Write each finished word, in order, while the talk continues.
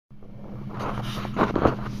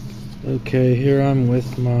Okay, here I'm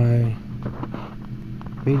with my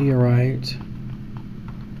meteorite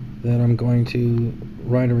that I'm going to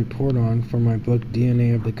write a report on for my book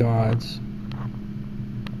DNA of the Gods.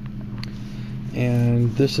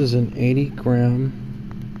 And this is an 80-gram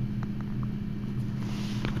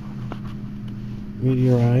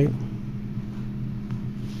meteorite.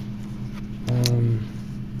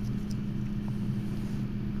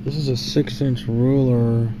 This is a 6-inch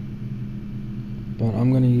ruler, but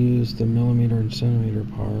I'm going to use the millimeter and centimeter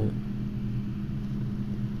part.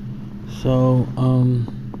 So,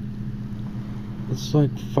 it's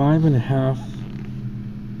like 5.5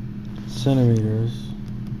 centimeters.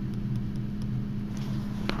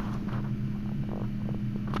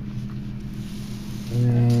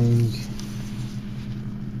 And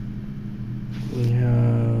we have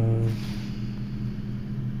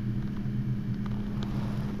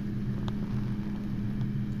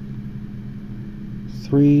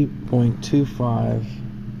 3.25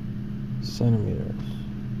 centimeters.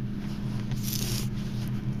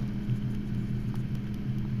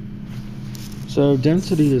 So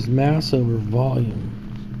density is mass over volume.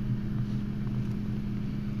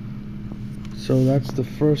 So that's the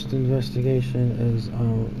first investigation. Is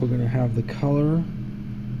we're going to have the color,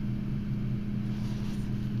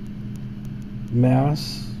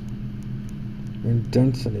 mass, and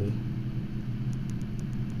density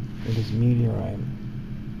of this meteorite.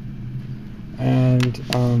 And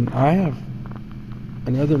I have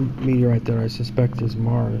another meteorite that I suspect is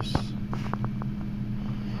Mars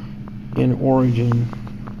in origin,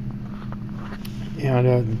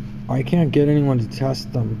 and I can't get anyone to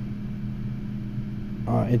test them.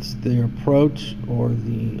 It's their approach, or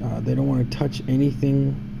they don't want to touch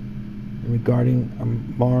anything regarding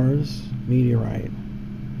Mars meteorite.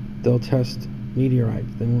 They'll test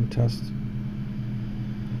meteorites, they won't test.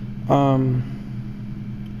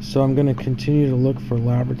 So I'm going to continue to look for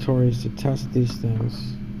laboratories to test these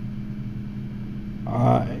things.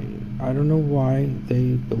 I don't know why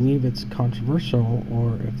they believe it's controversial,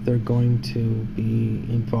 or if they're going to be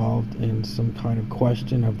involved in some kind of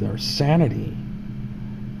question of their sanity,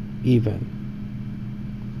 even,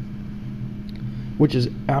 which is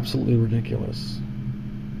absolutely ridiculous.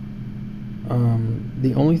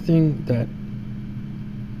 The only thing that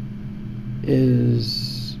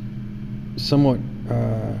is somewhat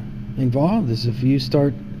involved is if you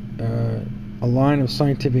start a line of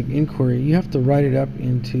scientific inquiry, you have to write it up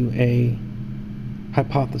into a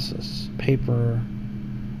hypothesis paper,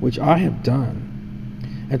 which I have done.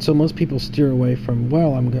 And so most people steer away from,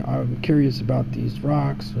 well, I'm curious about these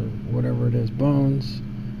rocks or whatever it is, bones.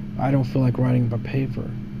 I don't feel like writing a paper.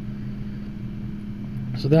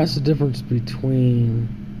 So that's the difference between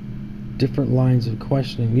different lines of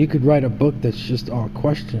questioning. You could write a book that's just all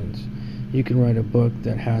questions. You can write a book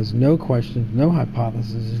that has no questions, no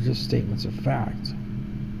hypotheses, it's just statements of fact.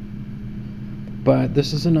 But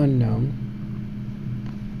this is an unknown,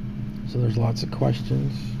 so there's lots of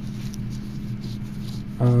questions.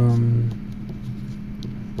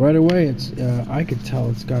 Right away, it's I could tell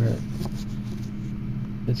it's got a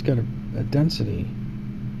density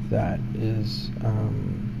that is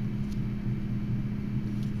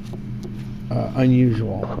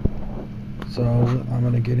unusual. So I'm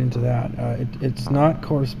going to get into that. It's not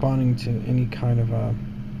corresponding to any kind of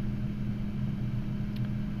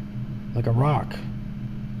like a rock,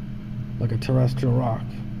 like a terrestrial rock,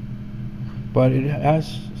 but it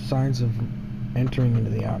has signs of entering into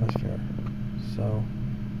the atmosphere. So,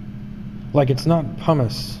 like, it's not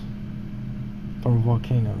pumice from a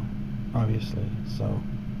volcano, obviously. So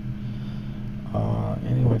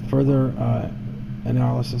anyway, further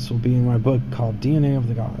analysis will be in my book called DNA of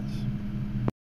the Gods.